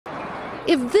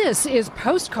If this is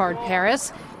postcard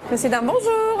Paris, Président,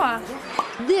 bonjour.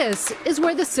 This is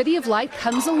where the City of Light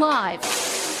comes alive,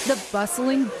 the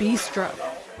bustling bistro.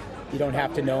 You don't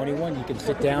have to know anyone. You can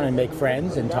sit down and make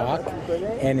friends and talk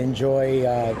and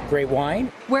enjoy great wine.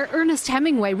 Where Ernest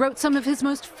Hemingway wrote some of his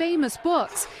most famous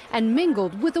books and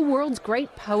mingled with the world's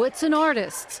great poets and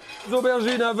artists.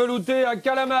 Aubergines à velouté à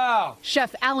calamar.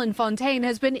 Chef Alain Fontaine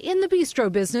has been in the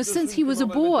bistro business since he was a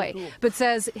boy, but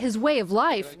says his way of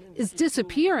life is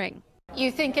disappearing.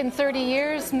 You think in 30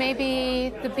 years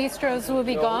maybe the bistros will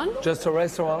be gone? Just a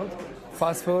restaurant,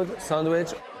 fast food,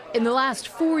 sandwich. In the last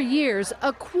 4 years,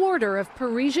 a quarter of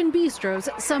Parisian bistros,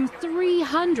 some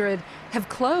 300, have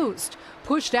closed,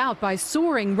 pushed out by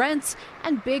soaring rents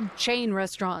and big chain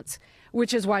restaurants.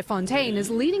 Which is why Fontaine is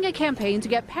leading a campaign to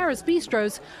get Paris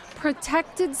bistros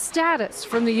protected status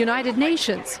from the United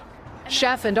Nations.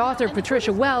 Chef and author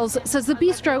Patricia Wells says the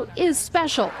bistro is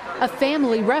special, a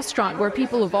family restaurant where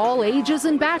people of all ages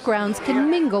and backgrounds can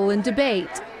mingle and debate.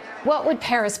 What would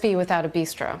Paris be without a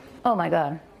bistro? Oh my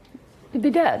God, you'd be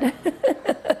dead.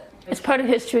 It's part of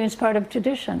history and it's part of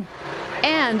tradition.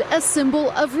 And a symbol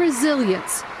of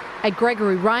resilience. At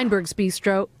Gregory Reinberg's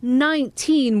bistro,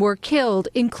 19 were killed,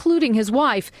 including his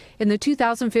wife, in the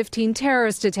 2015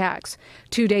 terrorist attacks.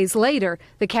 2 days later,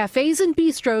 the cafes and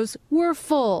bistros were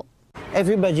full.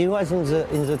 Everybody was in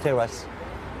the terrace.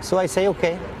 So I say,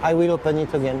 okay, I will open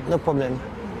it again, no problem.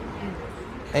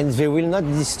 And they will not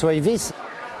destroy this.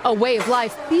 A way of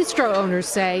life bistro owners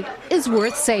say is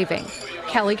worth saving.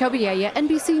 Kelly Kobiella,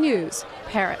 NBC News,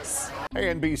 Paris.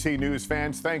 Hey, NBC News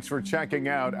fans, thanks for checking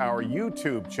out our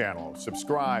YouTube channel.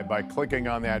 Subscribe by clicking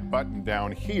on that button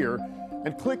down here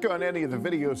and click on any of the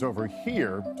videos over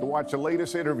here to watch the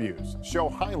latest interviews, show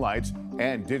highlights,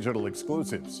 and digital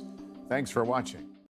exclusives. Thanks for watching.